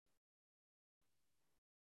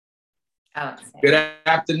Oh, Good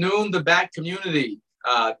afternoon, the back community.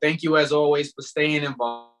 Thank you, as always, for staying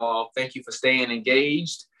involved. Thank you for staying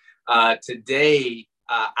engaged. Today,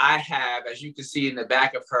 I have, as you can see in the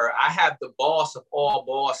back of her, I have the boss of all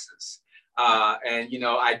bosses. And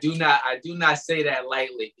I do not say that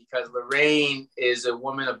lightly because Lorraine is a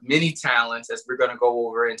woman of many talents, as we're going to go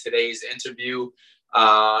over in today's interview.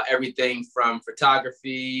 Everything from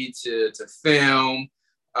photography to film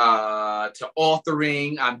to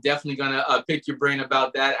authoring. I'm definitely gonna pick your brain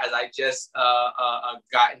about that as I just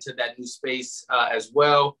got into that new space as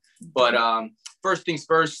well. But first things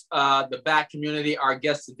first, the back community. Our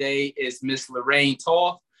guest today is Miss Lorraine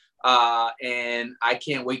Toth, and I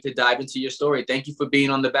can't wait to dive into your story. Thank you for being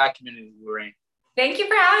on the back community, Lorraine. thank you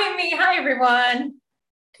for having me. Hi, everyone.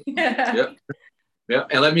 Yep. Yeah,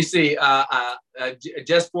 and let me see.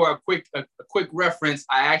 Just for a quick reference,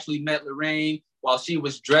 I actually met Lorraine while she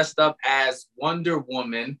was dressed up as Wonder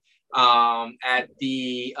Woman at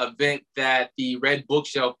the event that the Red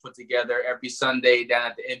Bookshelf put together every Sunday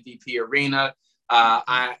down at the MVP Arena.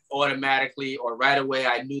 I automatically or right away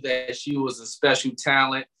I knew that she was a special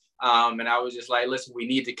talent. And I was just like, listen, we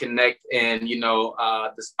need to connect, and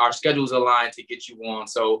our schedules aligned to get you on.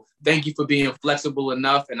 So thank you for being flexible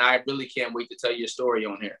enough, and I really can't wait to tell your story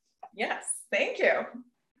on here. Yes, thank you.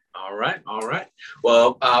 All right.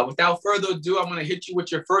 Well, without further ado, I'm going to hit you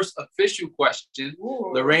with your first official question.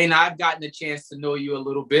 Ooh. Lorraine, I've gotten a chance to know you a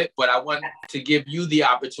little bit, but I want to give you the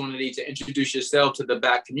opportunity to introduce yourself to the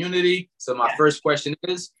back community. So my first question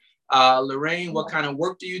is, Lorraine, what kind of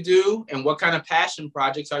work do you do, and what kind of passion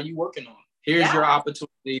projects are you working on? Here's your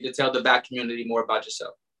opportunity to tell the back community more about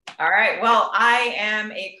yourself. All right. Well, I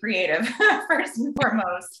am a creative, first and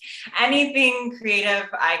foremost. Anything creative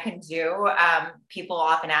I can do. People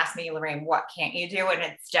often ask me, Lorraine, what can't you do? And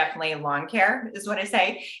it's definitely lawn care is what I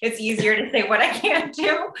say. It's easier to say what I can't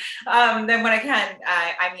do than what I can.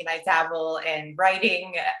 I dabble in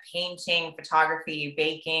writing, painting, photography,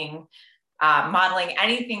 baking, modeling,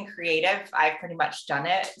 anything creative. I've pretty much done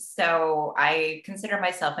it. So I consider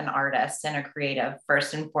myself an artist and a creative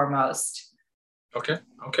first and foremost. Okay.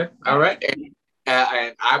 All right.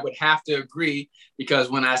 And I would have to agree,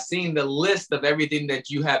 because when I seen the list of everything that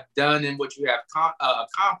you have done and what you have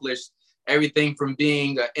accomplished, everything from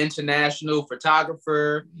being an international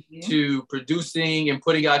photographer to producing and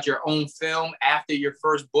putting out your own film after your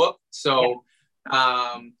first book. So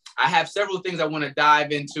I have several things I want to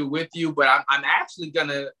dive into with you, but I'm actually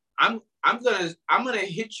gonna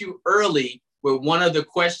hit you early with one of the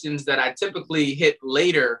questions that I typically hit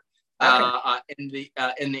later in the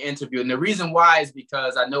interview. And the reason why is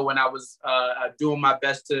because I know when I was doing my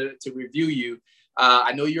best to review you,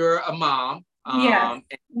 I know you're a mom. And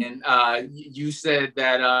you said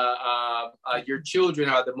that your children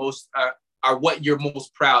are what you're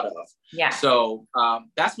most proud of. Yeah. So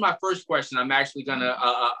that's my first question. I'm actually gonna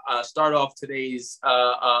start off today's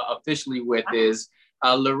officially with is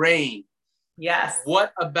Lorraine. Yes.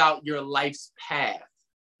 What about your life's path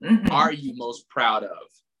are you most proud of?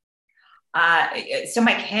 So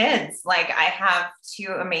my kids, I have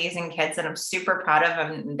two amazing kids that I'm super proud of,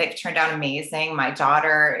 and they've turned out amazing. My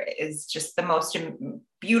daughter is just the most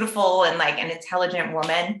beautiful and an intelligent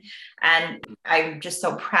woman. And I'm just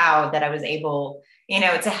so proud that I was able,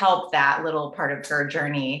 to help that little part of her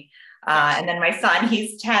journey. And then my son,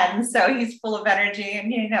 he's 10, so he's full of energy,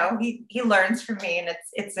 and he learns from me, and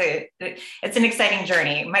it's an exciting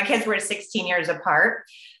journey. My kids were 16 years apart,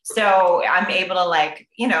 so I'm able to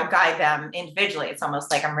guide them individually. It's almost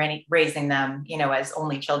like I'm raising them, as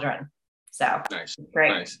only children. So nice, great.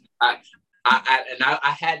 Nice.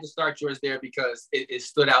 I had to start yours there because it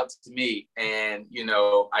stood out to me, and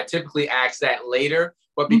I typically ask that later,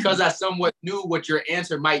 but because I somewhat knew what your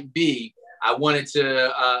answer might be, I wanted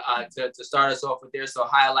to start us off with there. So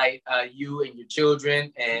highlight you and your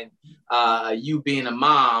children and you being a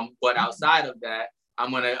mom. But outside of that, I'm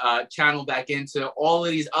going to channel back into all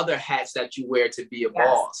of these other hats that you wear to be a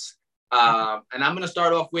boss. And I'm going to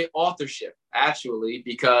start off with authorship, actually,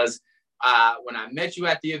 because when I met you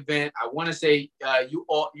at the event, I want to say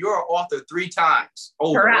you're an author 3 times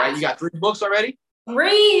over, correct. Right? You got 3 books already?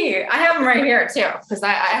 3. I have them right here too, because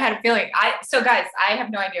I had a feeling. So guys, I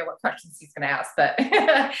have no idea what questions he's going to ask, but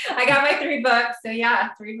I got my 3 books. So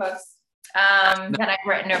 3 books that I've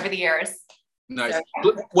written over the years. Nice.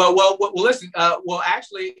 So, well, listen.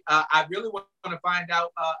 Actually, I really want to find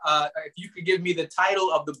out if you could give me the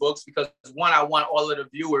title of the books, because one, I want all of the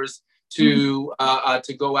viewers to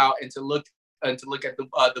go out and to look at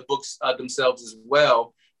the books themselves as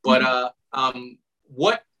well. But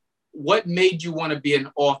what made you want to be an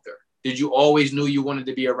author? Did you always knew you wanted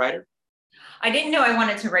to be a writer? I didn't know I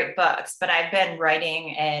wanted to write books, but I've been writing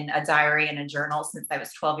in a diary and a journal since I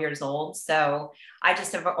was 12 years old. So I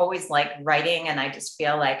just have always liked writing, and I just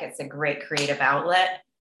feel like it's a great creative outlet.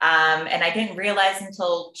 And I didn't realize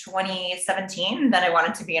until 2017 that I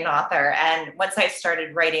wanted to be an author. And once I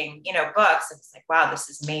started writing, books, it was like, wow, this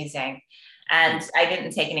is amazing. And I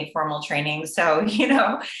didn't take any formal training. So, you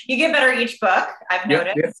get better each book, I've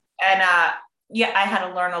noticed. Yep. And yeah, I had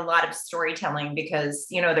to learn a lot of storytelling because,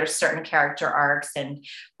 there's certain character arcs and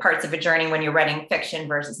parts of a journey when you're writing fiction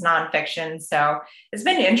versus nonfiction. So it's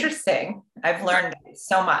been interesting. I've learned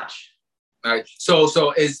so much. All right. So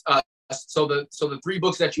the three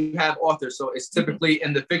books that you have authored, so it's typically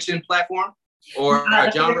in the fiction platform or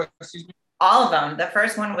genre, excuse me? All of them. The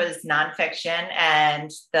first one was nonfiction, and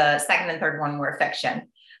the second and third one were fiction.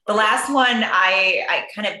 The last one, I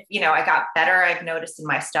kind of, I got better. I've noticed in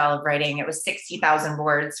my style of writing, it was 60,000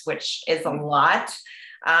 words, which is a lot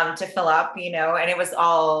to fill up, and it was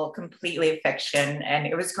all completely fiction. And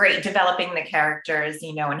it was great developing the characters,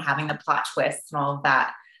 and having the plot twists and all of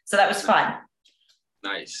that. So that was fun.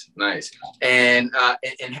 Nice. And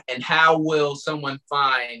how will someone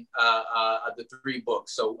find the three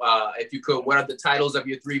books? So if you could, what are the titles of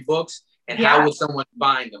your three books, and how will someone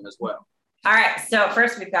find them as well? All right. So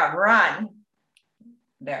first we've got Run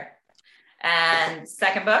there, and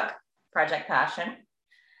second book, Project Passion,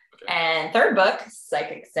 and third book,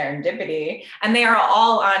 Psychic Serendipity, and they are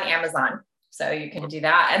all on Amazon. So you can do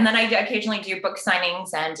that. And then I occasionally do book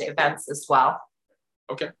signings and events as well.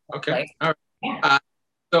 Okay. All right. Yeah.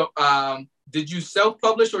 So, did you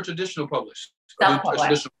self-publish or traditional publish?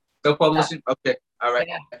 Self-publishing. Yeah. Okay. All right.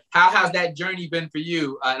 Yeah. How has that journey been for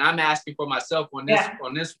you? And I'm asking for myself on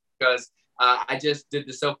this because I just did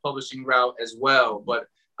the self-publishing route as well. But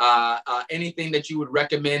anything that you would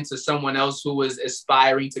recommend to someone else who is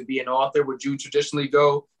aspiring to be an author? Would you traditionally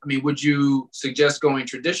go? I mean, would you suggest going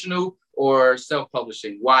traditional or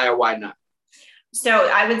self-publishing? Why or why not? So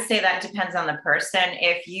I would say that depends on the person.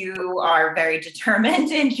 If you are very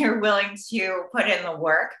determined and you're willing to put in the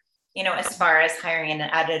work, as far as hiring an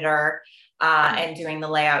editor and doing the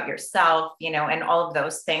layout yourself, and all of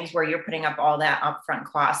those things where you're putting up all that upfront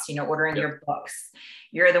costs, ordering your books,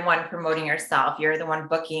 you're the one promoting yourself, you're the one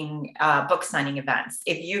booking book signing events.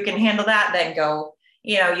 If you can handle that, then go.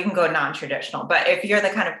 You can go non-traditional, but if you're the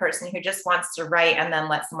kind of person who just wants to write and then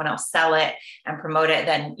let someone else sell it and promote it,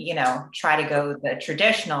 then, try to go the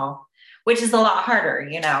traditional, which is a lot harder.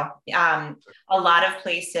 A lot of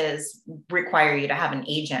places require you to have an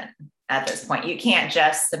agent at this point. You can't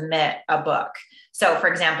just submit a book. So for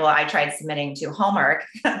example, I tried submitting to Hallmark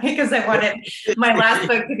because I wanted my last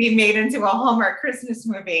book to be made into a Hallmark Christmas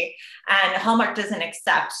movie, and Hallmark doesn't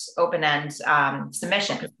accept open-end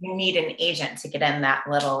submissions. You need an agent to get in that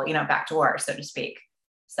little, back door, so to speak.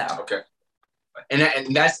 So. Okay.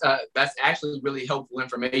 And that's actually really helpful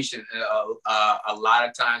information. A lot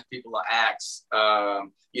of times people are asked,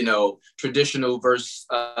 traditional versus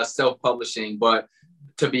self-publishing, but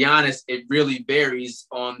to be honest, it really varies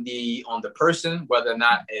on the person, whether or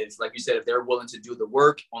not it's like you said, if they're willing to do the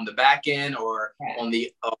work on the back end or on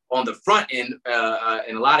the front end.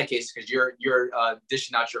 In a lot of cases, because you're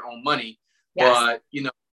dishing out your own money, but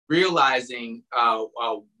realizing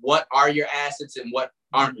what are your assets and what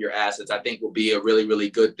aren't your assets, I think will be a really, really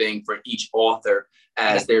good thing for each author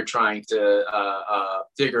as they're trying to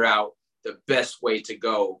figure out the best way to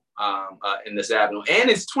go in this avenue. And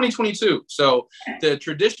it's 2022. So the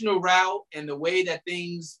traditional route and the way that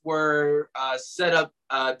things were set up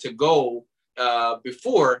to go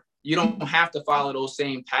before, you don't have to follow those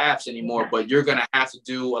same paths anymore, but you're going to have to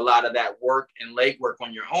do a lot of that work and legwork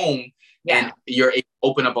on your own. And you're able to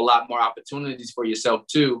open up a lot more opportunities for yourself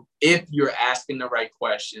too, if you're asking the right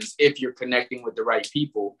questions, if you're connecting with the right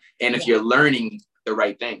people, and if you're learning the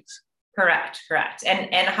right things. Correct.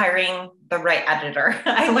 And hiring the right editor,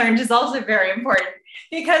 I learned, is also very important,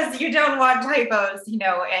 because you don't want typos,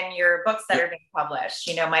 in your books that are being published.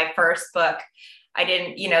 My first book, I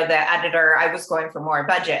didn't, the editor, I was going for more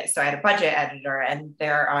budget. So I had a budget editor, and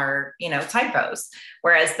there are, typos.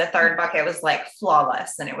 Whereas the third book, it was like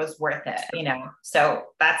flawless and it was worth it, so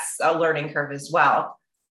that's a learning curve as well.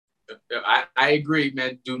 I agree,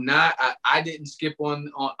 man. Do not. I didn't skip on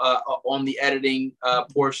the editing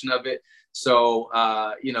portion of it. So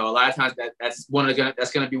a lot of times that's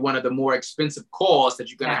going to be one of the more expensive costs that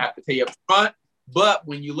you're going to have to pay up front. But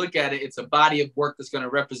when you look at it, it's a body of work that's going to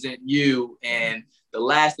represent you. And the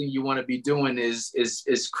last thing you want to be doing is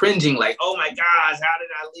cringing, like, oh my gosh, how did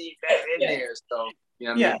I leave that in there? So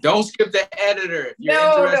don't skip the editor. If you're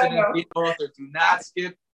interested in being an author, do not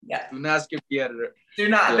skip Yeah. Do not skip the editor. Do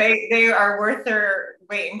not. Yeah. They are worth their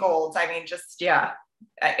weight in gold. I mean, just, yeah,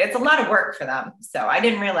 it's a lot of work for them. So I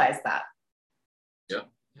didn't realize that. Yeah.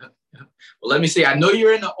 Yeah. Yeah. Well, let me see. I know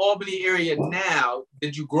you're in the Albany area now.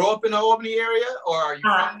 Did you grow up in the Albany area, or are you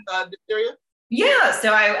from this area? Yeah,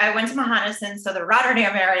 so I went to Mohanison, so the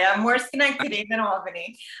Rotterdam area, more Schenectady than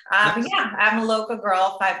Albany. Nice. But yeah, I'm a local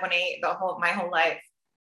girl, 518, my whole life.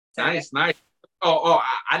 So, nice, yeah. Nice.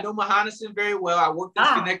 I know Mohanison very well. I worked in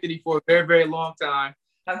Schenectady for a very, very long time.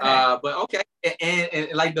 Okay. But okay,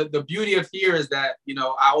 and like the beauty of here is that, you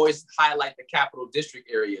know, I always highlight the Capital District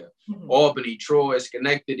area, Albany, Troy,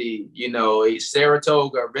 Schenectady, you know,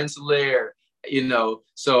 Saratoga, Rensselaer, you know,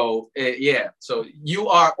 so yeah, so you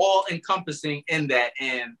are all encompassing in that.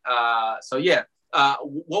 And so yeah,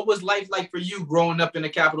 what was life like for you growing up in the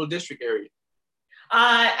Capital District area?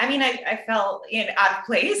 I mean, I felt out of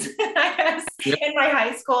place, I guess, in my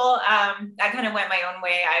high school. I kind of went my own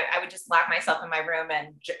way. I would just lock myself in my room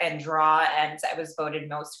and draw. And I was voted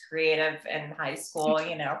most creative in high school,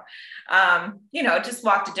 just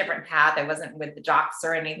walked a different path. I wasn't with the jocks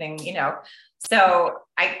or anything, So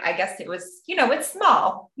I guess it was, it's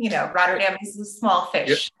small, Rotterdam is a small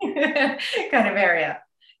fish kind of area.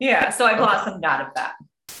 Yeah. So I blossomed out of that.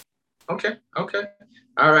 Okay.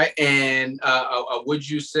 All right. And would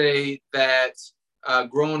you say that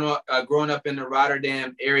growing up in the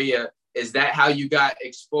Rotterdam area, is that how you got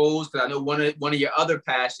exposed? Because I know one of your other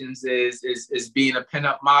passions is being a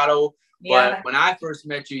pinup model. Yeah. But when I first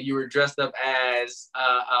met you, you were dressed up as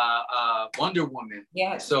Wonder Woman.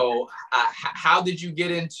 Yeah. So how did you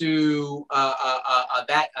get into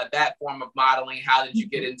that form of modeling? How did you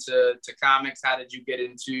get into comics? How did you get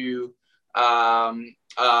into well,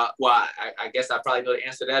 I guess I probably know the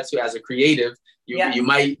answer to that too. As a creative, you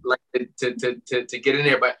might like to get in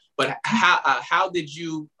there, but how did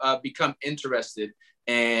you become interested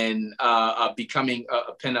in becoming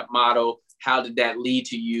a pinup model? How did that lead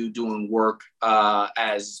to you doing work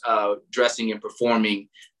as dressing and performing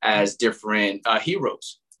as different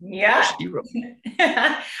heroes? Yeah. So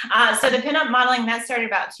the pinup modeling that started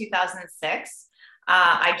about 2006.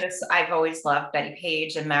 I've always loved Betty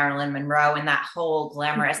Page and Marilyn Monroe and that whole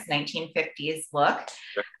glamorous 1950s look.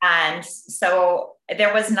 And so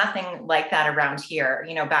there was nothing like that around here,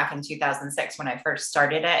 back in 2006 when I first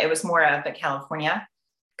started it. It was more of a California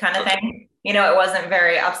kind of thing. It wasn't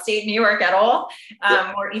very upstate New York at all,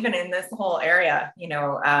 or even in this whole area,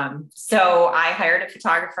 So I hired a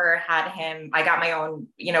photographer, I got my own,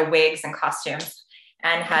 wigs and costumes,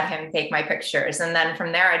 and had him take my pictures. And then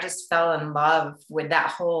from there, I just fell in love with that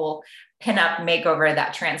whole pinup makeover,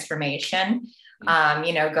 that transformation,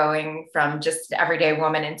 going from just everyday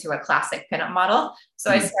woman into a classic pinup model. So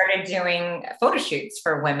I started doing photo shoots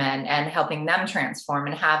for women and helping them transform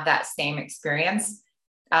and have that same experience.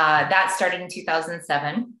 That started in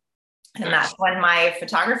 2007. And that's when my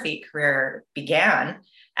photography career began.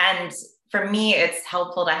 And for me, it's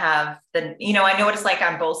helpful to have I know what it's like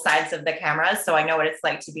on both sides of the camera. So I know what it's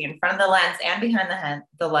like to be in front of the lens and behind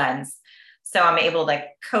the lens. So I'm able to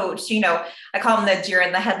coach, I call them the deer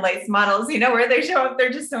in the headlights models, where they show up, they're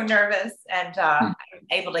just so nervous, and I'm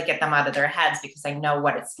able to get them out of their heads because I know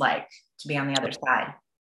what it's like to be on the other side.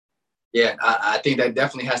 Yeah, I think that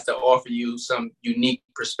definitely has to offer you some unique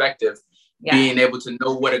perspective, being able to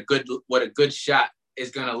know what a good shot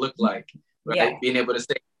is going to look like, right? Yeah. Being able to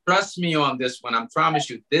say, trust me on this one. I promise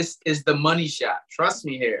you, this is the money shot. Trust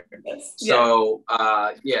me here. Yes. So,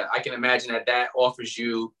 I can imagine that offers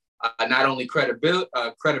you not only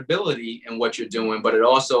credibility in what you're doing, but it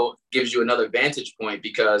also gives you another vantage point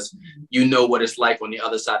because you know what it's like on the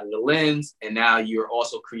other side of the lens. And now you're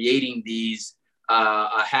also creating these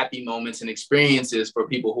happy moments and experiences for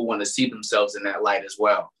people who want to see themselves in that light as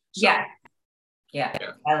well. So, yeah.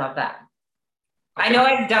 I love that. Okay. I know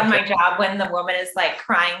I've done my job when the woman is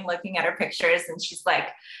crying, looking at her pictures, and she's like,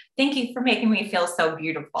 thank you for making me feel so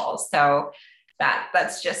beautiful. So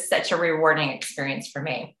that's just such a rewarding experience for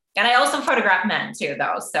me. And I also photograph men too,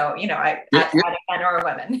 though. So, I men or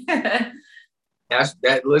women. That's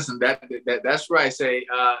right. Say,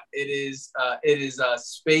 it is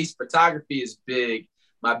space photography is big.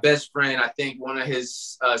 My best friend, I think one of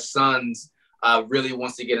his sons really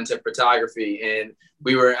wants to get into photography, and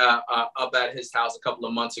we were up at his house a couple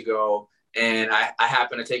of months ago, and I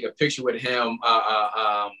happened to take a picture with him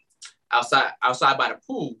outside by the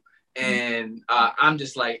pool, and I'm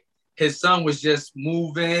just like, his son was just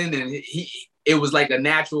moving, and it was like a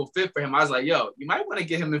natural fit for him. I was like, yo, you might want to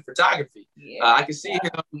get him in photography. Yeah. I could see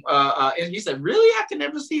him. And he said, really? I can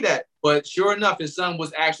never see that. But sure enough, his son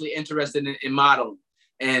was actually interested in modeling.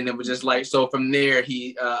 And it was just like, so from there,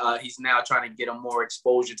 he's now trying to get him more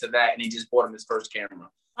exposure to that. And he just bought him his first camera.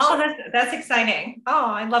 Oh, that's exciting. Oh,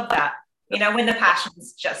 I love that. You know, when the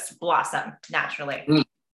passions just blossom naturally.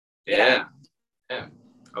 Yeah.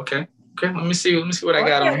 Okay. Let me see what I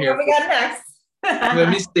got on here. What we got next? Let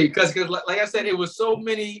me see, because like I said, it was so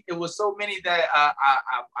many that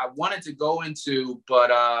I wanted to go into,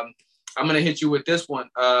 but I'm gonna hit you with this one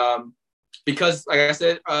because, like I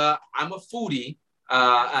said, I'm a foodie.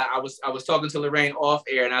 I was talking to Lorraine off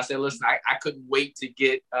air, and I said, listen, I couldn't wait to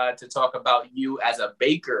get to talk about you as a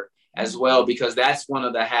baker as well, because that's one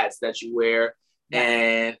of the hats that you wear.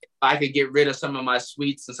 And if I could get rid of some of my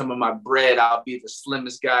sweets and some of my bread, I'll be the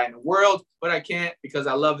slimmest guy in the world, but I can't because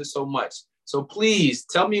I love it so much. So please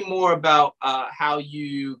tell me more about how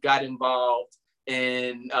you got involved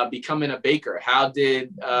in becoming a baker. How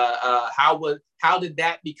did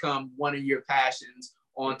that become one of your passions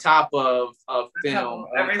on top of film,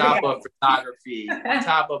 on top of photography, on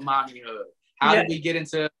top of mommyhood? How did we get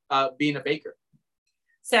into being a baker?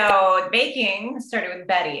 So baking started with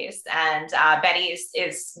Betty's, and Betty's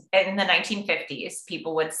is in the 1950s.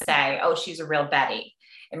 People would say, "Oh, she's a real Betty."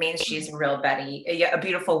 It means she's a real Betty, a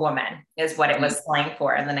beautiful woman is what it was slang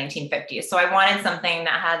for in the 1950s. So I wanted something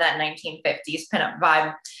that had that 1950s pinup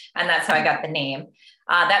vibe, and that's how I got the name.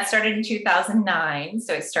 That started in 2009.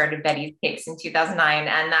 So it started Betty's Cakes in 2009.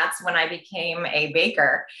 And that's when I became a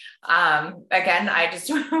baker. Again, I just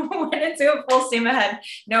went into a full steam ahead,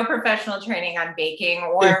 no professional training on baking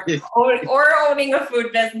or owning a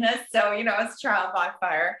food business. So, you know, it's trial by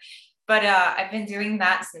fire. But I've been doing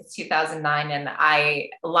that since 2009. And I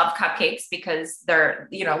love cupcakes because they're,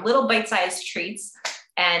 you know, little bite-sized treats.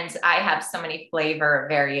 And I have so many flavor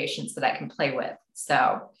variations that I can play with.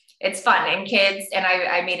 So it's fun. And kids, and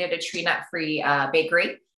I made it a tree nut free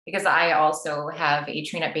bakery because I also have a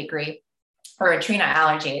tree nut bakery or a tree nut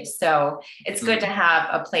allergy. So it's good to have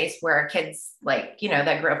a place where kids like, you know,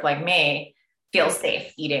 that grew up like me feel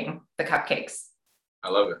safe eating the cupcakes. I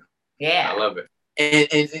love it. Yeah. I love it.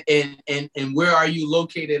 And where are you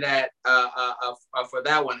located at for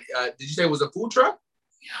that one? Did you say it was a food truck?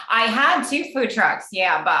 I had 2 food trucks,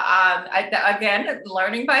 yeah, but again,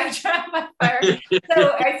 learning by trial by fire.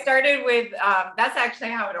 So I started with, that's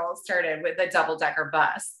actually how it all started, with a double-decker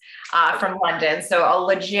bus from London. So a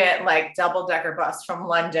legit like double-decker bus from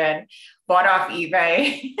London, bought off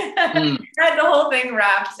eBay, had the whole thing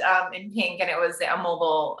wrapped in pink, and it was a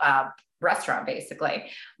mobile restaurant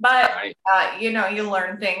basically. But you know, you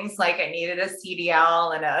learn things like I needed a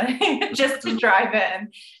CDL and a just to drive it,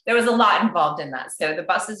 and there was a lot involved in that. So the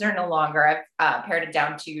buses are no longer. I've pared it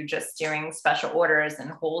down to just doing special orders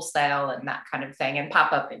and wholesale and that kind of thing, and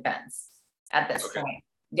pop-up events at this point.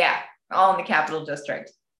 Yeah, all in the Capital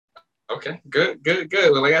District. Okay, good.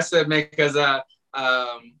 Well, like I said, man, because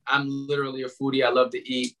I'm literally a foodie. I love to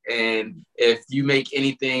eat. And if you make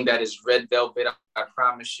anything that is red velvet, I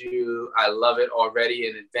promise you, I love it already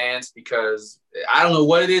in advance, because I don't know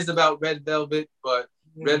what it is about red velvet, but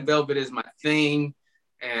red velvet is my thing.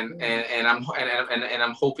 And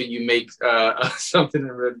I'm hoping you make something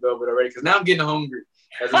in red velvet already, because now I'm getting hungry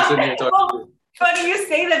as I'm sitting here talking to you. Funny you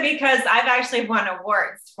say that, because I've actually won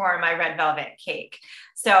awards for my red velvet cake.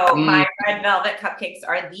 So my red velvet cupcakes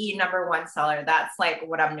are the #1 seller. That's like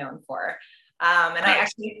what I'm known for. And I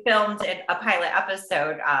actually filmed a pilot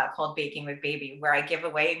episode called Baking with Baby, where I give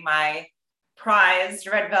away my prized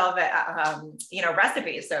red velvet,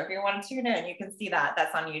 recipes. So if you want to tune in, you can see that.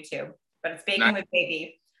 That's on YouTube. But it's Baking with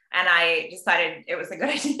Baby. And I decided it was a good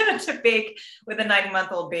idea to bake with a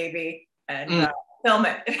 9-month-old baby and film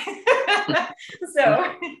it.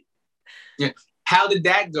 So yeah. How did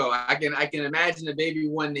that go? I can imagine the baby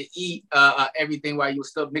wanting to eat everything while you were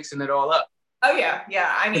still mixing it all up. Oh yeah.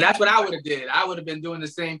 I mean, that's what I would have did. I would have been doing the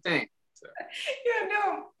same thing. So. Yeah,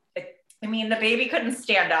 no. I mean, the baby couldn't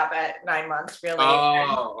stand up at 9 months, really.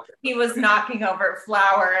 Oh. He was knocking over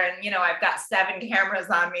flour, and, you know, I've got 7 cameras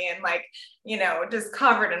on me and, like, you know, just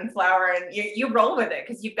covered in flour, and you roll with it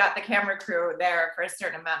because you've got the camera crew there for a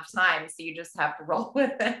certain amount of time. So you just have to roll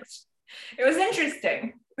with it. It was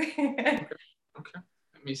interesting. Okay.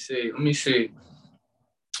 Let me see.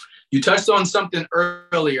 You touched on something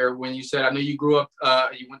earlier when you said, I know you grew up,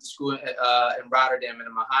 you went to school in Rotterdam in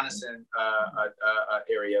the Mahanasen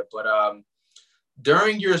area, but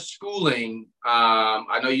during your schooling,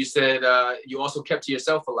 I know you said you also kept to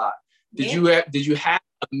yourself a lot. Did you have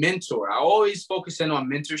a mentor? I always focus in on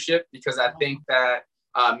mentorship because I think that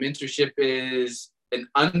mentorship is an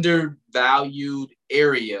undervalued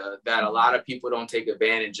area that a lot of people don't take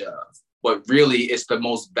advantage of, but really it's the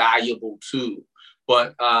most valuable tool.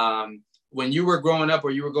 But when you were growing up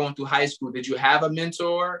or you were going through high school, did you have a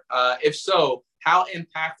mentor? If so, how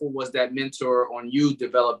impactful was that mentor on you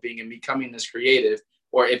developing and becoming this creative?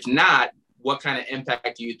 Or if not, what kind of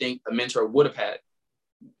impact do you think a mentor would have had?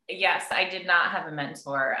 Yes, I did not have a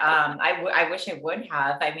mentor. I wish I would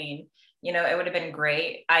have. I mean, it would have been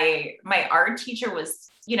great. My art teacher was,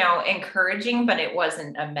 encouraging, but it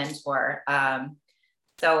wasn't a mentor.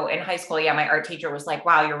 So in high school, yeah, my art teacher was like,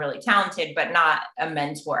 wow, you're really talented, but not a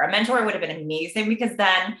mentor. A mentor would have been amazing because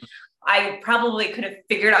then I probably could have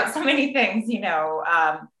figured out so many things,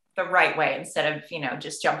 the right way instead of,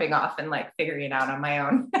 just jumping off and like figuring it out on my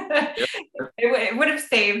own. Yep. It would have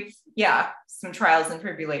saved, some trials and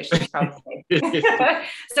tribulations probably.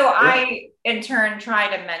 So I, in turn,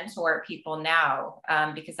 try to mentor people now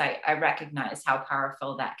because I recognize how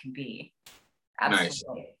powerful that can be.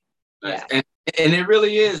 Absolutely. Nice. Yeah. And it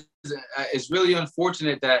really is. It's really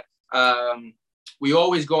unfortunate that we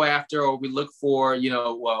always go after or we look for,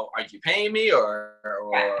 well, are you paying me or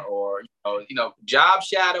job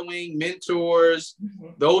shadowing, mentors,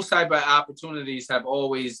 those type of opportunities have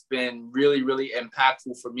always been really, really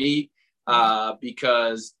impactful for me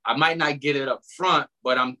because I might not get it up front,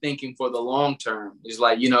 but I'm thinking for the long term. It's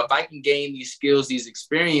like, if I can gain these skills, these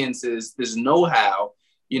experiences, this know-how,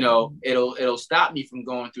 it'll stop me from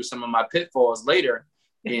going through some of my pitfalls later.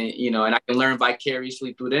 And I can learn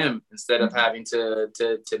vicariously through them instead of having to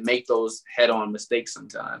make those head-on mistakes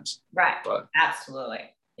sometimes. Right. But,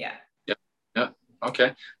 absolutely. Yeah.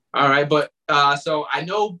 Okay. All right. But so I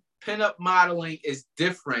know pinup modeling is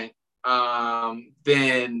different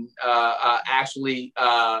than actually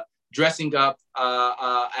dressing up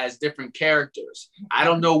as different characters. I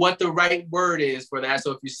don't know what the right word is for that.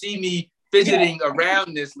 So if you see me fidgeting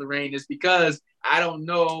around this, Lorraine, it's because I don't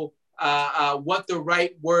know what the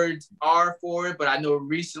right words are for it, but I know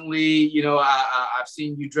recently, I've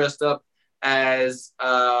seen you dressed up as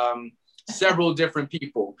several different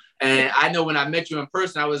people. And I know when I met you in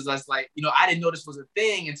person, I was just like, I didn't know this was a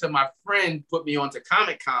thing until my friend put me onto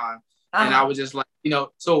Comic-Con. And I was just like,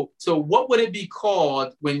 so what would it be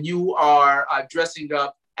called when you are dressing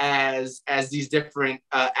up as these different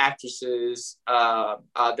actresses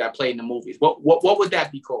that play in the movies? What would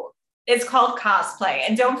that be called? It's called cosplay.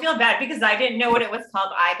 And don't feel bad because I didn't know what it was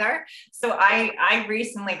called either. So I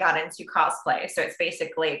recently got into cosplay. So it's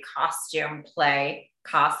basically costume play,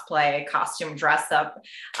 cosplay, costume dress up.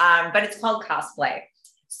 But it's called cosplay.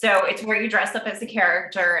 So it's where you dress up as a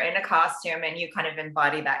character in a costume and you kind of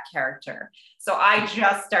embody that character. So I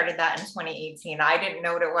just started that in 2018. I didn't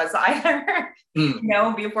know what it was either.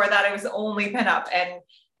 Before that, it was only pinup. And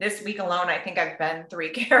this week alone, I think I've been 3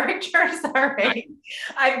 characters already.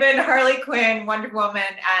 I've been Harley Quinn, Wonder Woman,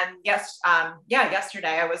 and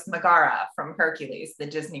yesterday I was Megara from Hercules, the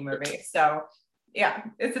Disney movie. So yeah,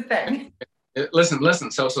 it's a thing. Listen.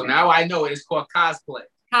 So now I know it's called cosplay.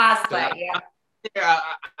 Cosplay, yeah.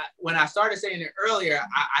 When I started saying it earlier,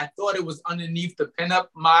 I thought it was underneath the pinup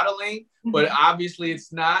modeling, but obviously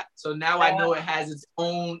it's not. So now I know it has its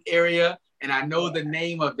own area, and I know the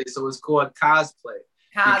name of it. So it's called cosplay.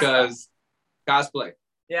 Because cosplay.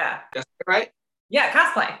 Yeah. That's right? Yeah,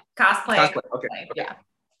 cosplay. Okay. Yeah.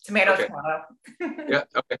 Tomato. Yeah.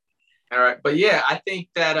 Okay. All right. But yeah, I think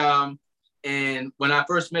that and when I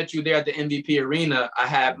first met you there at the MVP Arena, I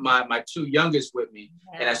had my 2 youngest with me.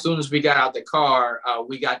 Yeah. And as soon as we got out the car,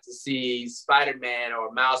 we got to see Spider-Man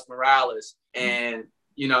or Miles Morales. And,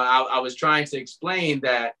 I was trying to explain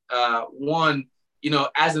that one,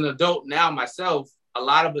 as an adult now myself, a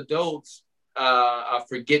lot of adults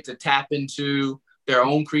forget to tap into their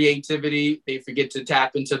own creativity. They forget to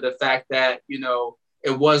tap into the fact that,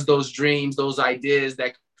 it was those dreams, those ideas,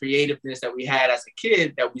 that creativeness that we had as a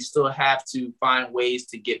kid that we still have to find ways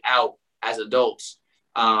to get out as adults.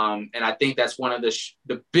 And I think that's one of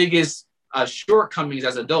the biggest shortcomings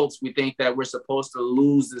as adults. We think that we're supposed to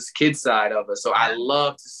lose this kid side of us. So I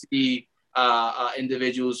love to see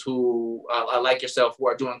individuals who like yourself who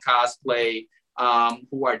are doing cosplay,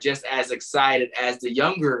 who are just as excited as the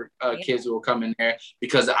younger kids who will come in there,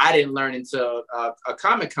 because I didn't learn until a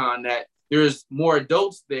Comic-Con that there's more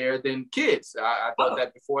adults there than kids. I thought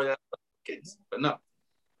that before that kids, but no.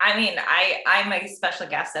 I mean, I'm a special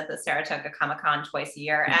guest at the Saratoga Comic-Con twice a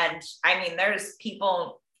year. And I mean, there's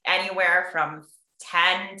people anywhere from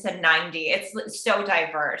 10 to 90. It's so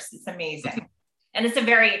diverse. It's amazing. And it's a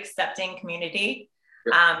very accepting community.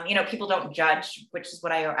 People don't judge, which is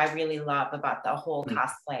what I really love about the whole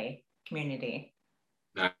cosplay community.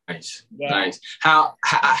 Nice. Nice. How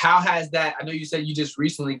has that, I know you said you just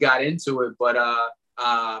recently got into it, but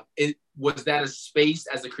was that a space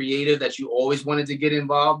as a creative that you always wanted to get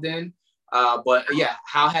involved in? But yeah,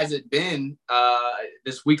 how has it been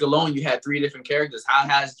this week alone? You had 3 different characters. How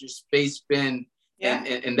has your space been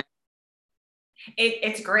in that?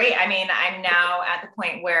 It's great. I mean, I'm now at the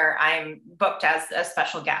point where I'm booked as a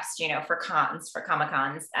special guest, for cons, for Comic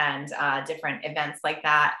Cons and different events like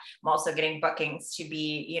that. I'm also getting bookings to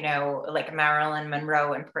be, like a Marilyn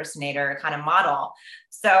Monroe impersonator kind of model.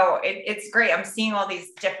 So it's great. I'm seeing all these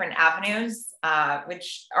different avenues,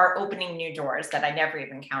 which are opening new doors that I never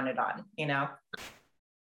even counted on,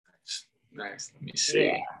 Nice. Let me see.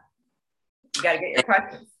 Yeah. You got to get your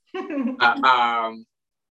questions.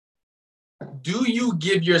 Do you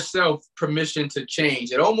give yourself permission to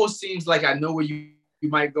change? It almost seems like I know where you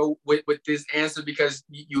might go with this answer, because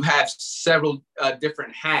you have several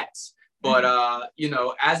different hats. But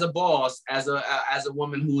as a boss, as a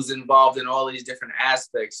woman who's involved in all of these different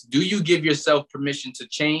aspects, do you give yourself permission to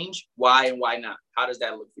change? Why and why not? How does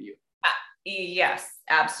that look for you? Yes,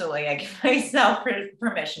 absolutely. I give myself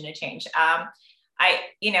permission to change.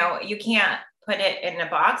 You can't put it in a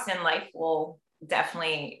box, and life will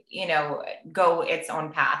definitely, go its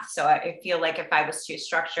own path. So I feel like if I was too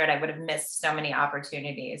structured, I would have missed so many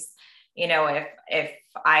opportunities. Because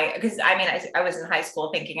I was in high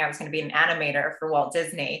school thinking I was going to be an animator for Walt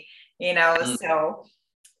Disney, so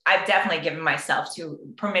I've definitely given myself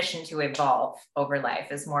permission to evolve over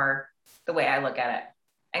life is more the way I look at it,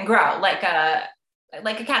 and grow like a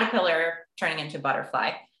caterpillar turning into a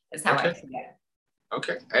butterfly is how I see it.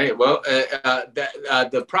 Okay. Hey, well,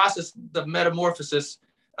 the process of metamorphosis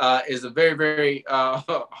is a very, very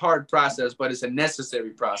hard process, but it's a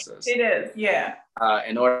necessary process. It is, yeah.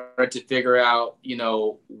 In order to figure out,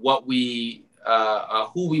 what we,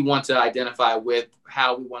 who we want to identify with,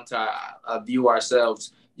 how we want to view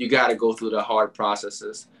ourselves, you got to go through the hard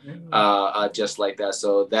processes, just like that.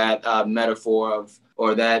 So that metaphor of,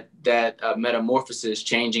 or that metamorphosis,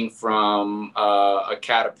 changing from a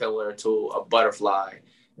caterpillar to a butterfly,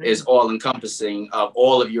 is all encompassing of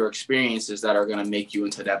all of your experiences that are going to make you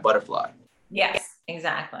into that butterfly. Yes,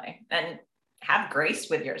 exactly. And have grace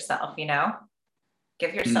with yourself,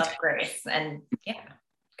 give yourself grace, and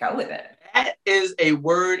go with it. That is a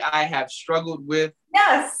word I have struggled with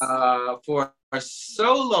for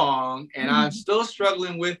so long, and I'm still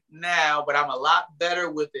struggling with now, but I'm a lot better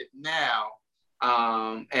with it now.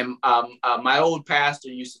 My old pastor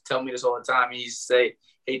used to tell me this all the time. He used to say,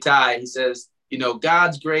 "Hey, Ty," he says,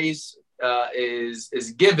 God's grace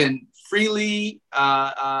is given freely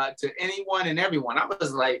to anyone and everyone. I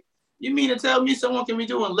was like, you mean to tell me someone can be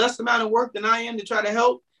doing less amount of work than I am to try to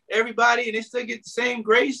help everybody and they still get the same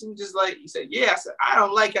grace? And just like, he said, yeah. I said, I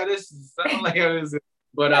don't like how this is.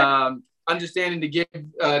 But understanding to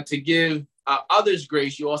give others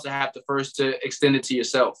grace, you also have to first to extend it to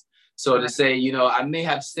yourself. So to say, I may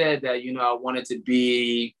have said that, I wanted to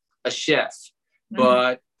be a chef,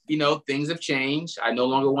 but, things have changed. I no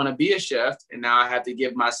longer want to be a chef. And now I have to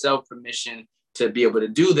give myself permission to be able to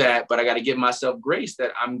do that. But I got to give myself grace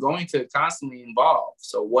that I'm going to constantly involve.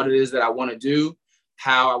 So what it is that I want to do,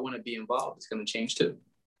 how I want to be involved, it's going to change too.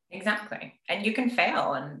 Exactly. And you can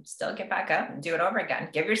fail and still get back up and do it over again.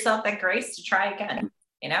 Give yourself that grace to try again.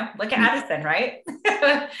 Look at Addison, right?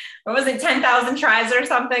 What was it, 10,000 tries or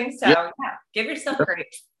something? So give yourself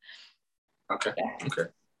grace. Okay. Okay.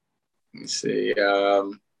 Let me see.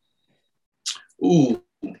 Ooh.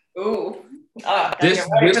 This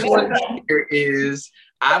one here is,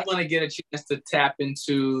 I'm going to get a chance to tap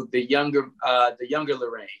into the younger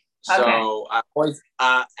Lorraine. So I always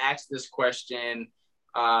ask this question.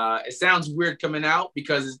 It sounds weird coming out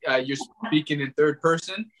because you're speaking in third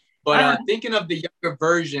person. But thinking of the younger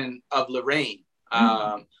version of Lorraine,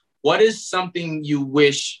 what is something you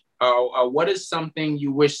wish, what is something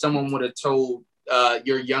you wish someone would have told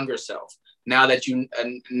your younger self? Now that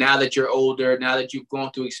you're older, now that you've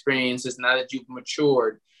gone through experiences, now that you've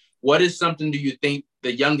matured, what is something do you think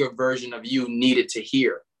the younger version of you needed to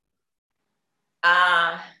hear?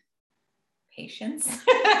 Patience.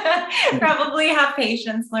 Probably have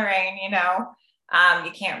patience, Lorraine.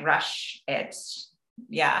 You can't rush it.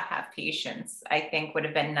 Have patience, I think would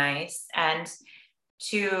have been nice. And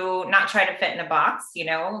to not try to fit in a box,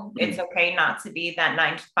 it's okay not to be that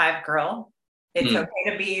 9-to-5 girl. It's okay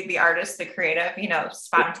to be the artist, the creative,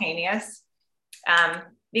 spontaneous.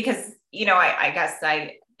 Because, I guess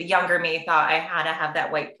the younger me thought I had to have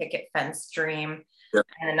that white picket fence dream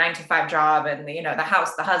and a 9-to-5 job and, the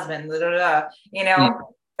house, the husband,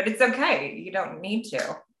 but it's okay. You don't need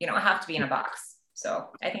to. You don't have to be in a box. So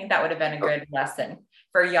I think that would have been a good lesson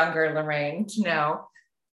for younger Lorraine to know.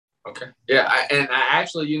 Okay. Yeah. I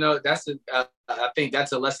actually, I think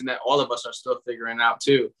that's a lesson that all of us are still figuring out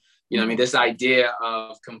too. You know what I mean? This idea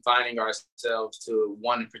of confining ourselves to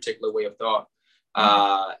one particular way of thought.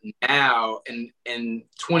 Now in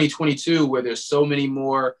 2022, where there's so many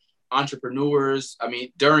more entrepreneurs, I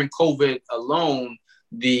mean, during COVID alone,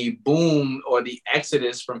 the boom or the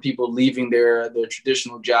exodus from people leaving their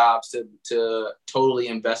traditional jobs to totally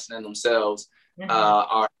investing in themselves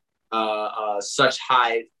are such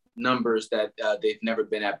high numbers that they've never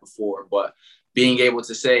been at before. But being able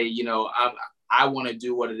to say, you know, I want to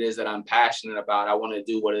do what it is that I'm passionate about. I want to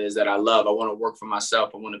do what it is that I love. I want to work for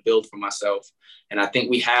myself. I want to build for myself. And I think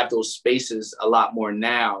we have those spaces a lot more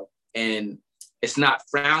now. And it's not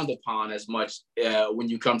frowned upon as much when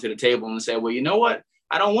you come to the table and say, well, you know what?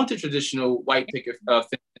 I don't want the traditional white picket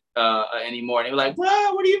anymore. And they're like,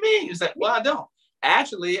 well, what do you mean? It's like, well, I don't.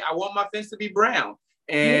 Actually, I want my fence to be brown.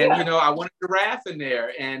 And, you know, I want a giraffe in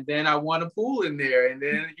there. And then I want a pool in there. And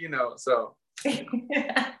then, you know, so.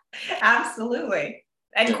 Absolutely.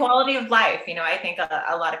 And quality of life, you know, I think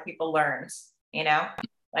a lot of people learn, you know,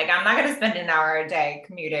 like I'm not going to spend an hour a day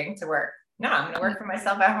commuting to work. No, I'm going to work for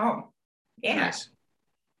myself at home. Yeah.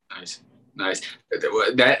 Nice.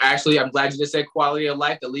 That actually, I'm glad you just said quality of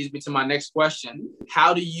life. That leads me to my next question.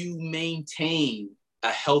 How do you maintain a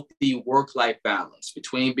healthy work-life balance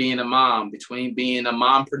between being a mom, between being a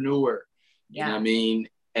mompreneur, you know what I mean,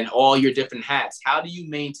 and all your different hats? How do you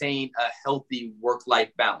maintain a healthy work-life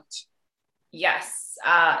balance? Yes.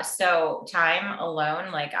 So time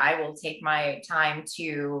alone, like I will take my time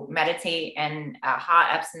to meditate and a hot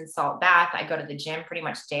Epsom salt bath. I go to the gym pretty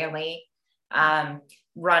much daily.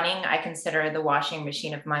 Running, I consider the washing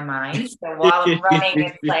machine of my mind. So while I'm running,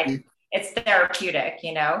 it's like, it's therapeutic,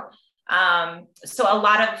 you know? So a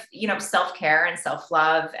lot of, you know, self-care and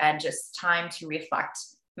self-love and just time to reflect.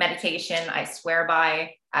 Meditation, I swear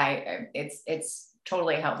by, it's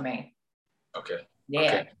totally helped me. Okay. Yeah.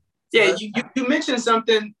 Okay. Yeah. You mentioned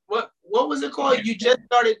something. What was it called? You just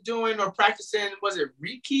started doing or practicing, was it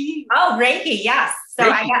Reiki? Oh, Reiki. Yes.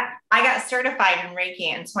 So Reiki. I got certified in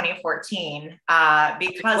Reiki in 2014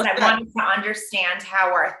 because I wanted to understand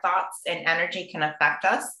how our thoughts and energy can affect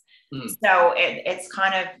us. So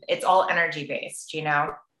it's all energy based, you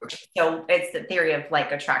know? So it's the theory of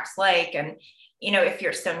like attracts like, and, you know, if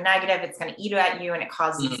you're so negative, it's going to eat at you and it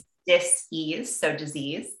causes dis-ease, so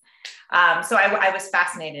disease. So I was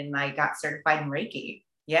fascinated and I got certified in Reiki.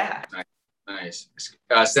 Yeah. Nice.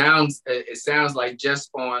 It sounds like just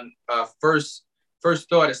on first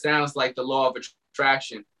thought, it sounds like the law of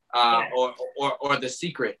attraction or the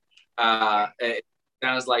secret. It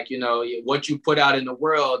sounds like, you know, what you put out in the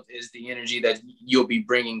world is the energy that you'll be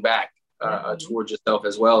bringing back towards yourself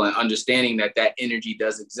as well, and understanding that energy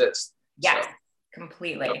does exist. Yes, so.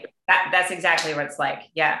 Completely. Okay. That's exactly what it's like.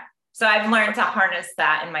 Yeah. So I've learned to harness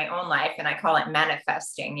that in my own life, and I call it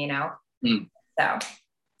manifesting, you know? So,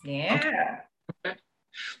 yeah. Okay.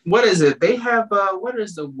 What is it? They have, what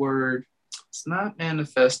is the word? It's not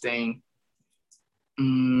manifesting.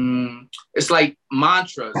 It's like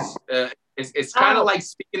mantras. It's kind of like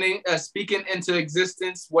speaking into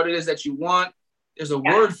existence what it is that you want. There's a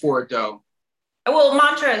word for it, though. Well,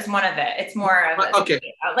 mantra is one of it. It's more of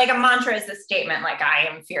like a mantra is a statement, like I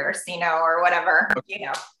am fierce, you know, or whatever. Okay. You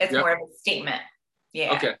know, it's more of a statement.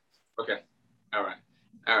 Yeah. Okay. All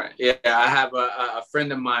right. Yeah, I have a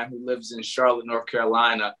friend of mine who lives in Charlotte, North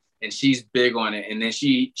Carolina, and she's big on it. And then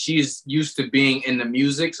she's used to being in the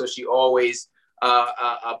music, so she always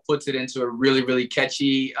puts it into a really, really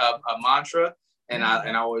catchy mantra, and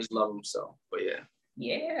I always love them. So, but yeah.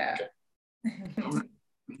 Yeah. Okay. All right.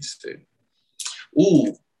 Let's see.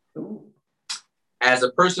 Ooh. As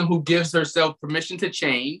a person who gives herself permission to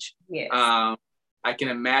change, I can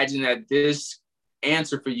imagine that this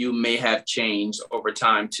answer for you may have changed over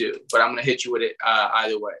time too, but I'm going to hit you with it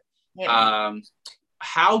either way. Yeah.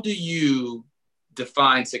 How do you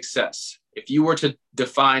define success? If you were to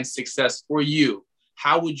define success for you,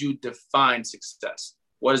 how would you define success?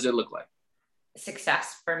 What does it look like?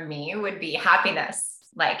 Success for me would be happiness.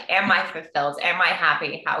 Like, am I fulfilled? Am I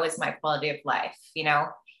happy? How is my quality of life? You know,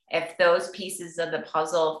 if those pieces of the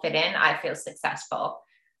puzzle fit in, I feel successful.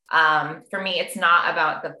 For me, it's not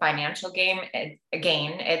about the financial gain.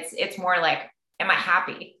 It's more like, am I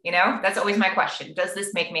happy? You know, that's always my question. Does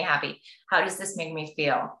this make me happy? How does this make me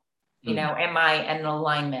feel? You know, am I in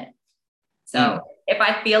alignment? So if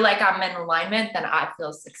I feel like I'm in alignment, then I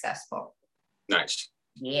feel successful.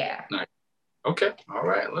 Yeah. Nice. Okay. All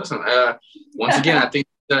right. Listen, once again, I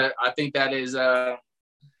think that is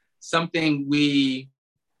something we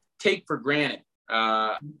take for granted.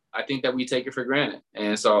 I think that we take it for granted.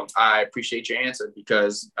 And so I appreciate your answer,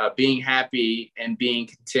 because being happy and being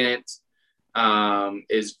content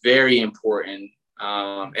is very important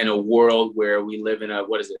in a world where we live in a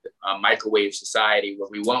microwave society where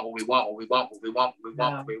we want what we want, what we want, what we want, what we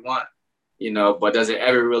want, what we want, but does it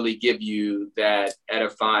ever really give you that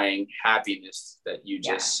edifying happiness that you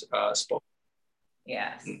just spoke?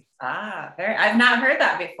 Yes. I've not heard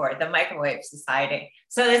that before, the microwave society.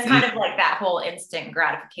 So it's kind of like that whole instant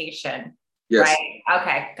gratification, right?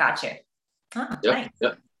 Okay, gotcha. Oh, nice.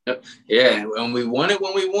 Yep. Yeah, and we want it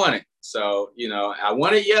when we want it. So, I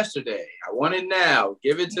want it yesterday. I want it now.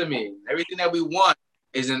 Give it to me. Everything that we want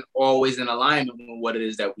isn't always in alignment with what it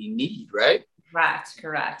is that we need, right? Correct.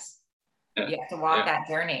 Yeah. You have to walk that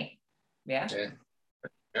journey. Yeah.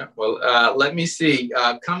 Well, let me see.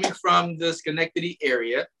 Coming from the Schenectady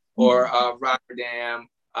area or Rotterdam,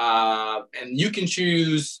 and you can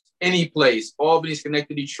choose any place, Albany,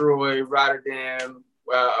 Schenectady, Troy, Rotterdam,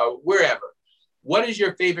 wherever. What is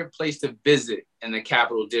your favorite place to visit in the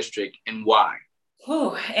Capital District and why?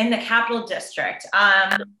 In the Capital District.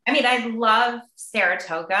 I love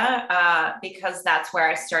Saratoga because that's where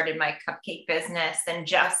I started my cupcake business, and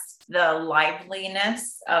just the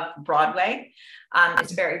liveliness of Broadway.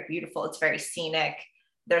 It's very beautiful. It's very scenic.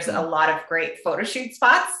 There's a lot of great photo shoot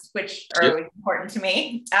spots, which are always important to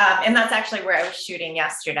me. And that's actually where I was shooting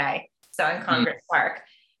yesterday. So in Congress Park.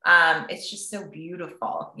 It's just so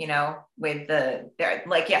beautiful, with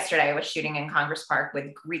like yesterday I was shooting in Congress Park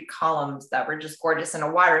with Greek columns that were just gorgeous and a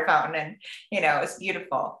water fountain, and it's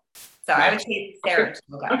beautiful. So I would say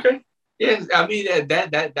Saratoga. Okay. Yeah, I mean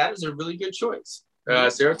that is a really good choice.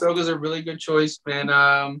 Saratoga is a really good choice,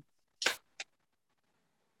 man.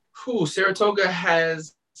 Saratoga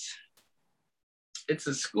it's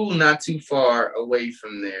a school not too far away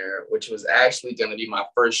from there, which was actually going to be my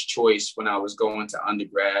first choice when I was going to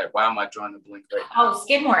undergrad. Why am I drawing the blank right now?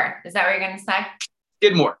 Skidmore. Is that what you're going to say?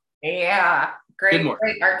 Skidmore. Yeah. Great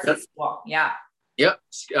artsy school. Yeah. Yep.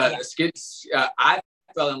 I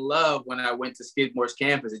fell in love when I went to Skidmore's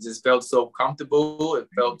campus. It just felt so comfortable. It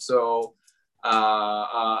felt so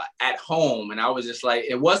at home. And I was just like,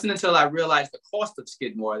 it wasn't until I realized the cost of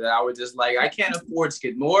Skidmore that I was just like, I can't afford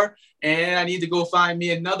Skidmore and I need to go find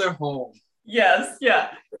me another home. Yes.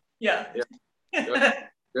 Yeah.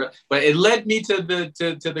 But it led me to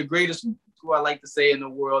the greatest school I like to say in the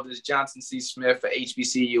world is Johnson C. Smith at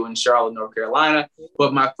HBCU in Charlotte, North Carolina.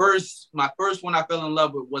 But my first one I fell in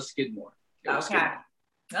love with was Skidmore. Skidmore.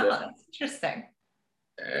 That's interesting.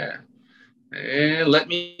 Yeah. And let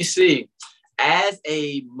me see. As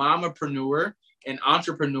a mompreneur and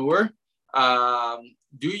entrepreneur,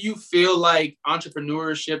 do you feel like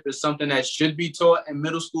entrepreneurship is something that should be taught in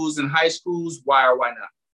middle schools and high schools? Why or why not?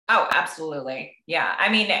 Oh, absolutely. Yeah. I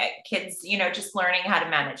mean, kids, just learning how to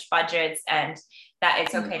manage budgets and that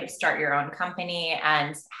it's okay to start your own company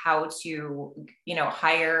and how to,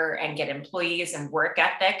 hire and get employees and work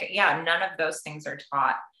ethic. Yeah. None of those things are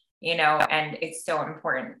taught, and it's so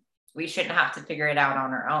important. We shouldn't have to figure it out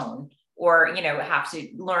on our own. Or, have to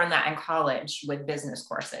learn that in college with business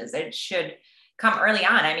courses. It should come early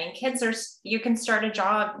on. I mean, you can start a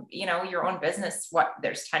job, your own business.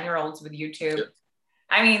 There's 10-year-olds with YouTube. Yeah.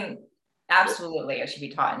 I mean, absolutely. It should be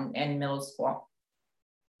taught in middle school.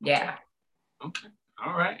 Yeah. Okay.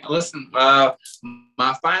 All right. Listen,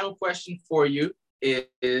 my final question for you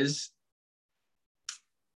is,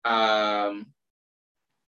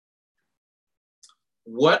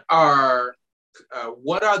 what are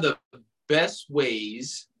the best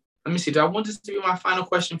ways? Let me see. Do I want this to be my final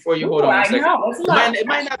question for you? Hold on a second. It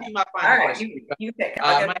might not be my final question. You pick.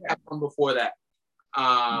 I might have one before that.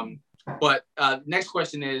 But next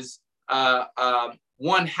question is,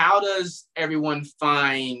 one, how does everyone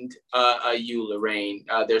find you, Lorraine?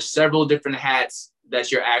 There's several different hats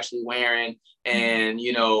that you're actually wearing. And,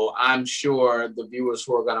 I'm sure the viewers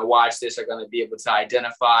who are going to watch this are going to be able to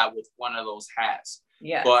identify with one of those hats.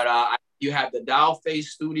 Yeah. But you have the Doll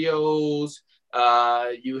Face Studios.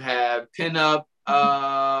 You have Pinup.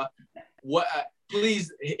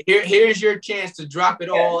 Please, here's your chance to drop it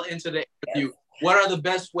all into the interview. Yes. What are the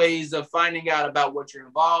best ways of finding out about what you're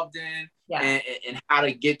involved in and how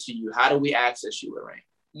to get to you? How do we access you, Lorraine?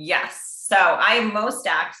 Yes. So I'm most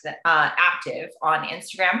active on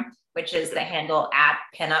Instagram, which is the handle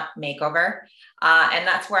 @Pinup Makeover. And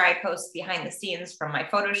that's where I post behind the scenes from my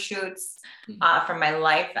photo shoots, from my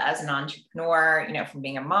life as an entrepreneur, from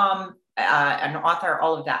being a mom, an author,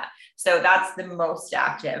 all of that. So that's the most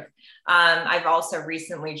active. I've also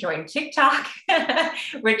recently joined TikTok,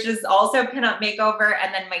 which is also Pinup Makeover.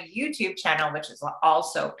 And then my YouTube channel, which is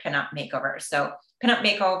also Pinup Makeover. So Pinup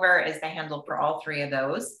Makeover is the handle for all three of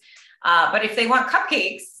those. But if they want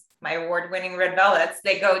cupcakes, my award-winning red velvets,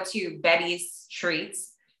 they go to Betty's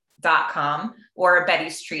Treats, or Betty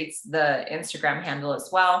Streets, the Instagram handle as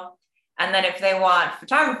well. And then if they want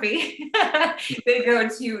photography, they go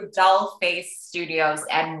to Dull Face Studios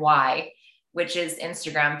NY, which is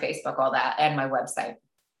Instagram, Facebook, all that, and my website.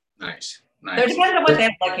 Nice. So it depends on what they're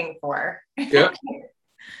looking for. Yeah.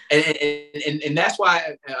 And that's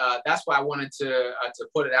why I wanted to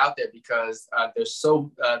put it out there, because there's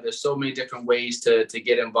so many different ways to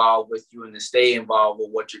get involved with you and to stay involved with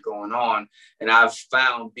what you're going on. And I've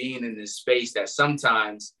found, being in this space, that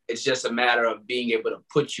sometimes it's just a matter of being able to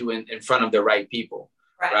put you in front of the right people,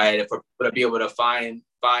 right? If we're able to be able to find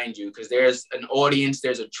you, because there's an audience,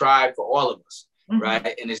 there's a tribe for all of us,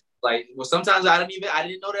 right? And it's like, well, sometimes I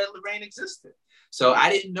didn't know that Lorraine existed. So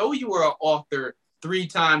I didn't know you were an author 3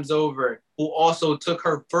 times over, who also took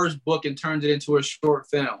her first book and turned it into a short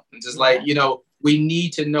film. And just like, we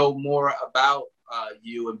need to know more about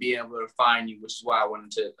you and being able to find you, which is why I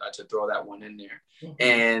wanted to throw that one in there.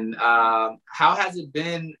 And how has it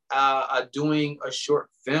been doing a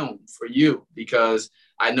short film for you? Because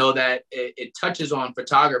I know that it touches on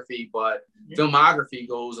photography, but filmography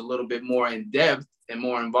goes a little bit more in depth and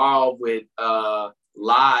more involved with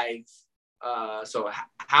live. So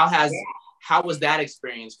how was that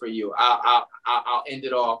experience for you? I'll end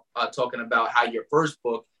it off talking about how your first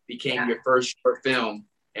book became your first short film,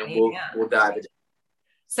 and we'll dive into it.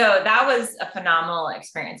 So that was a phenomenal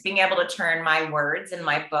experience, being able to turn my words in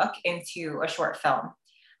my book into a short film,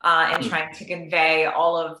 and trying to convey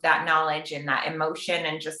all of that knowledge and that emotion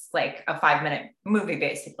in just like a 5-minute movie,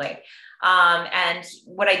 basically. And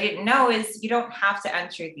what I didn't know is you don't have to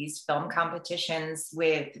enter these film competitions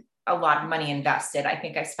with a lot of money invested. I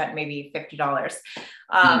think I spent maybe $50.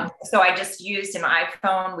 So I just used an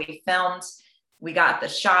iPhone. We filmed, we got the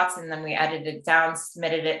shots, and then we edited it down,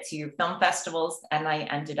 submitted it to film festivals, and I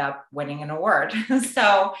ended up winning an award.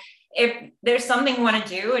 So if there's something you want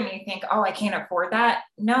to do and you think, oh, I can't afford that.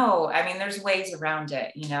 No, I mean, there's ways around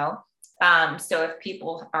it, So if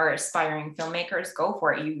people are aspiring filmmakers, go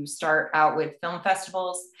for it. You start out with film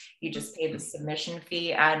festivals, you just pay the submission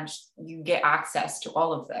fee, and you get access to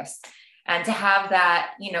all of this. And to have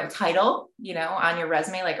that, title, on your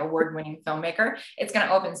resume, like award-winning filmmaker, it's going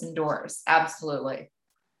to open some doors. Absolutely.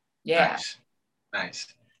 Yeah. Nice.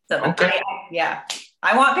 So okay.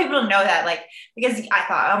 I want people to know that, because I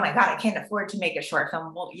thought, oh my God, I can't afford to make a short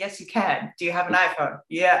film. Well, yes, you can. Do you have an iPhone?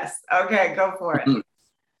 Yes. Okay, go for it.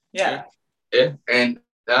 Yeah. And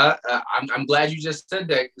I'm glad you just said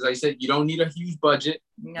that, because like I said, you don't need a huge budget.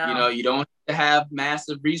 No. You don't have to have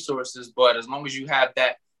massive resources, but as long as you have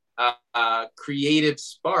that creative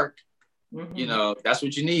spark, that's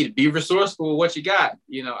what you need. Be resourceful with what you got.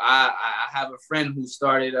 I have a friend who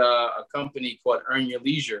started a company called Earn Your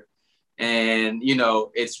Leisure. And,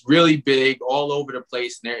 it's really big all over the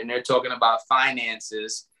place. And they're talking about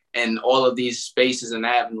finances and all of these spaces and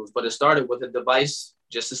avenues. But it started with a device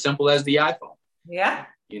just as simple as the iPhone. Yeah.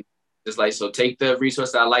 Just like, so take the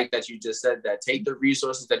resources. I like that you just said that. Take the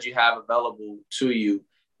resources that you have available to you,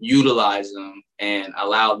 utilize them, and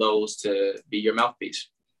allow those to be your mouthpiece.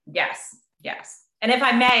 Yes. And if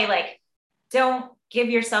I may, don't give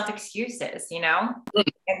yourself excuses,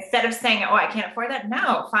 instead of saying, oh, I can't afford that.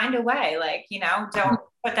 No, find a way. Don't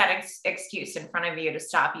put that excuse in front of you to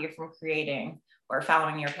stop you from creating or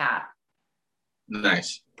following your path.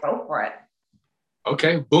 Nice. Go for it.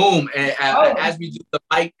 Okay, boom. And as we do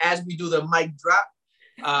the mic drop,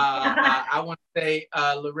 I want to say,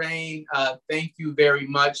 Lorraine, thank you very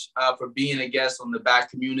much for being a guest on the Back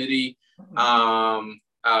Community.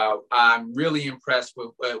 I'm really impressed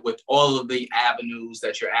with all of the avenues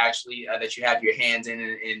that you're actually that you have your hands in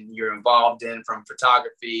and you're involved in, from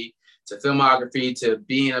photography to filmography to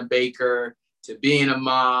being a baker to being a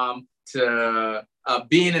mom to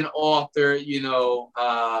being an author,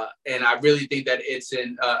 and I really think that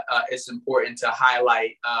it's important to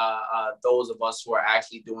highlight those of us who are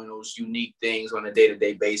actually doing those unique things on a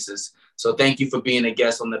day-to-day basis. So thank you for being a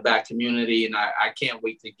guest on the Back Community, and I can't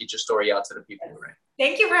wait to get your story out to the people. Right?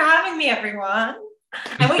 Thank you for having me, everyone.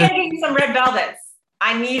 And we gotta give you some red velvets.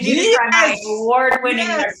 I need you to try my award-winning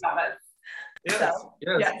red velvets.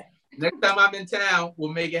 Yes. Next time I'm in town,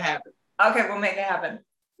 we'll make it happen. Okay, we'll make it happen.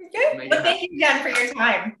 Okay. Well, thank you again for your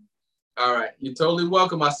time. All right. You're totally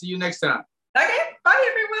welcome. I'll see you next time. Okay. Bye,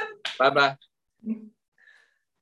 everyone. Bye-bye.